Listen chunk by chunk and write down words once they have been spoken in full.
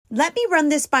"Let me run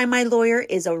this by my lawyer"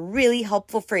 is a really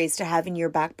helpful phrase to have in your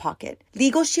back pocket.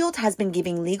 Legal Shield has been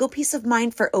giving legal peace of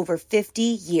mind for over 50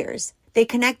 years. They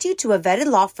connect you to a vetted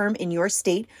law firm in your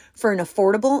state for an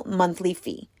affordable monthly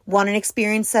fee. Want an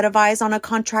experienced set of eyes on a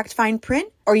contract fine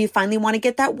print? Or you finally want to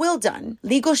get that will done?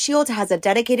 Legal Shield has a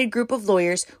dedicated group of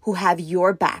lawyers who have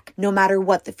your back, no matter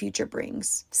what the future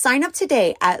brings. Sign up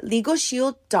today at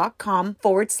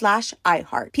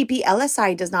LegalShield.com/iHeart.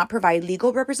 PPLSI does not provide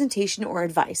legal representation or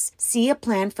advice. See a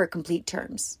plan for complete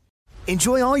terms.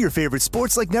 Enjoy all your favorite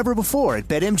sports like never before at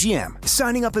BetMGM.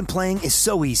 Signing up and playing is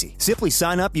so easy. Simply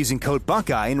sign up using code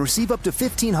Buckeye and receive up to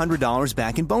 $1,500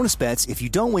 back in bonus bets if you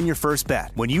don't win your first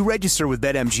bet. When you register with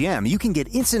BetMGM, you can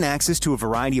get instant access to a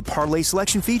variety of parlay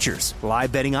selection features,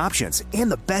 live betting options,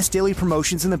 and the best daily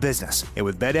promotions in the business. And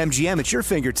with BetMGM at your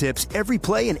fingertips, every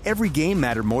play and every game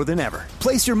matter more than ever.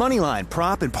 Place your moneyline,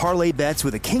 prop, and parlay bets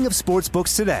with the king of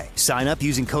sportsbooks today. Sign up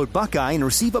using code Buckeye and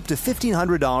receive up to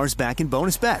 $1,500 back in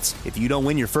bonus bets if you don't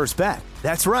win your first bet.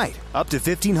 That's right, up to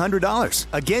 $1,500.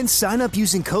 Again, sign up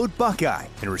using code Buckeye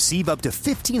and receive up to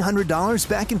 $1,500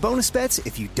 back in bonus bets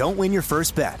if you don't win your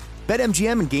first bet.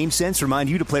 BetMGM and GameSense remind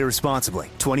you to play responsibly.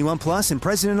 21 plus and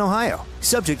present in Ohio.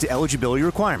 Subject to eligibility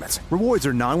requirements. Rewards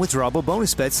are non-withdrawable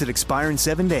bonus bets that expire in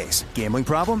 7 days. Gambling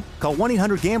problem? Call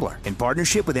 1-800-GAMBLER in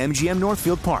partnership with MGM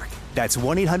Northfield Park. That's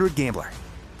 1-800-GAMBLER.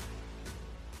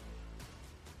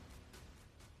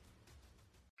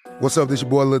 What's up, this your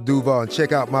boy Lil Duval, and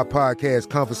check out my podcast,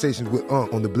 Conversations with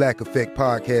Unc, on the Black Effect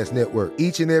Podcast Network.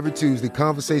 Each and every Tuesday,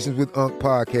 Conversations with Unc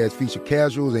podcast feature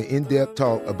casual and in-depth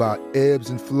talk about ebbs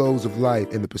and flows of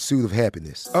life and the pursuit of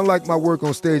happiness. Unlike my work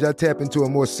on stage, I tap into a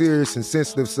more serious and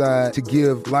sensitive side to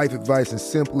give life advice and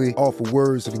simply offer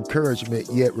words of encouragement,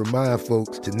 yet remind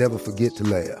folks to never forget to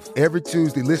laugh. Every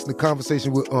Tuesday, listen to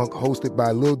Conversation with Unc, hosted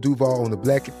by Lil Duval on the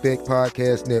Black Effect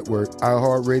Podcast Network,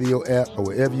 iHeartRadio app, or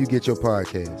wherever you get your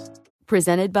podcasts.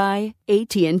 Presented by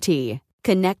AT&T.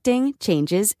 Connecting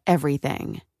changes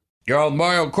everything. Your old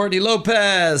Mario, Courtney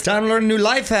Lopez. Time to learn a new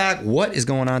life hack. What is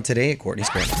going on today at Courtney's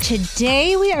Corner?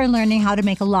 Today we are learning how to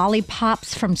make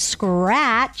lollipops from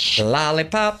scratch.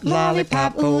 Lollipop,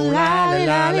 lollipop, oh lolly,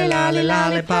 lolly, lolly,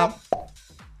 lollipop.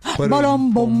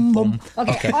 Boom, boom, boom.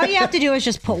 Okay, all you have to do is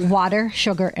just put water,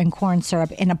 sugar, and corn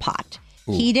syrup in a pot.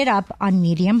 Ooh. Heat it up on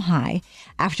medium-high.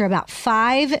 After about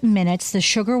 5 minutes, the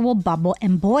sugar will bubble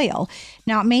and boil.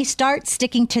 Now, it may start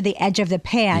sticking to the edge of the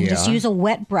pan. Yeah. Just use a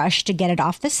wet brush to get it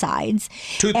off the sides.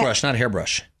 Toothbrush, not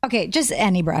hairbrush. Okay, just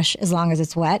any brush, as long as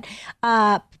it's wet.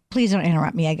 Please don't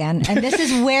interrupt me again. And this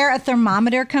is where a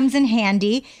thermometer comes in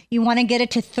handy. You want to get it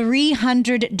to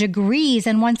 300 degrees.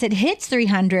 And once it hits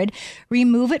 300,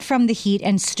 remove it from the heat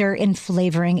and stir in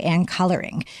flavoring and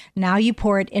coloring. Now you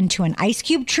pour it into an ice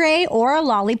cube tray or a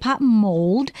lollipop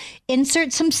mold.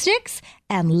 Insert some sticks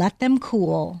and let them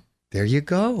cool. There you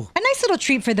go. A nice little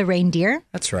treat for the reindeer.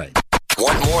 That's right.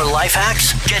 Want more life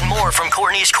hacks? Get more from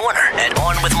Courtney's Corner at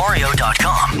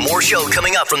OnWithMario.com. More show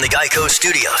coming up from the Geico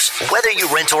Studios. Whether you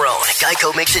rent or own,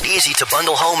 Geico makes it easy to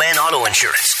bundle home and auto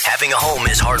insurance. Having a home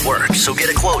is hard work, so get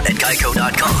a quote at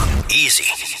Geico.com. Easy.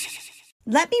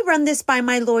 "Let me run this by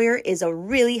my lawyer" is a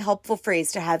really helpful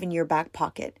phrase to have in your back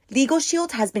pocket. Legal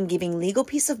Shield has been giving legal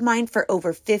peace of mind for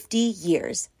over 50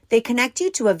 years. They connect you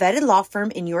to a vetted law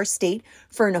firm in your state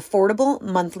for an affordable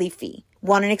monthly fee.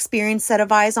 Want an experienced set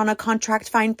of eyes on a contract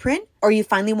fine print? Or you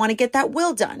finally want to get that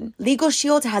will done? Legal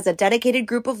Shield has a dedicated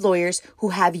group of lawyers who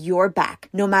have your back,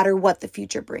 no matter what the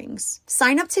future brings.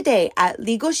 Sign up today at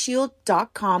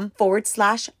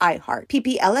LegalShield.com/iHeart.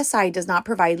 PPLSI does not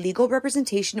provide legal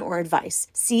representation or advice.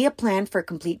 See a plan for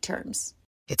complete terms.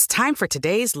 It's time for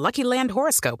today's Lucky Land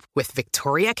horoscope with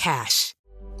Victoria Cash.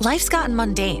 Life's gotten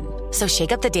mundane, so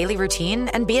shake up the daily routine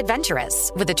and be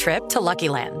adventurous with a trip to Lucky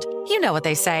Land. You know what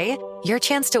they say, your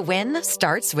chance to win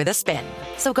starts with a spin.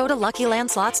 So go to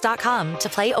LuckyLandSlots.com to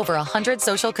play over 100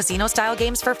 social casino-style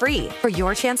games for free for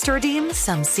your chance to redeem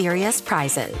some serious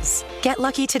prizes. Get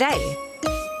lucky today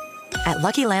at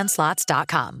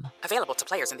LuckyLandSlots.com. Available to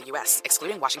players in the U.S.,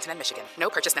 excluding Washington and Michigan. No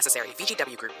purchase necessary.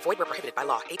 VGW Group. Void where prohibited by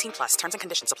law. 18 plus. Terms and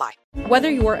conditions apply.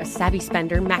 Whether you're a savvy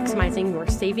spender maximizing your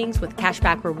savings with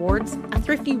cashback rewards, a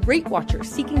thrifty rate watcher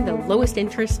seeking the lowest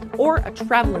interest, or a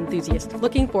travel enthusiast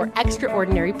looking for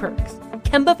extraordinary perks,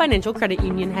 Kemba Financial Credit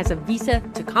Union has a visa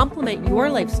to complement your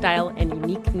lifestyle and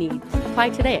unique needs. Apply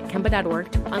today at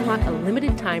Kemba.org to unlock a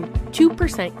limited time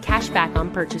 2% cash back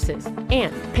on purchases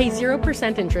and pay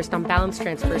 0% interest on balance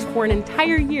transfers for an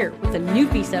entire year with a new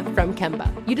visa from Kemba.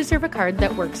 You deserve a card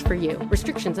that works for you.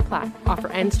 Restrictions apply. Offer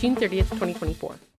ends June 30th, 2024.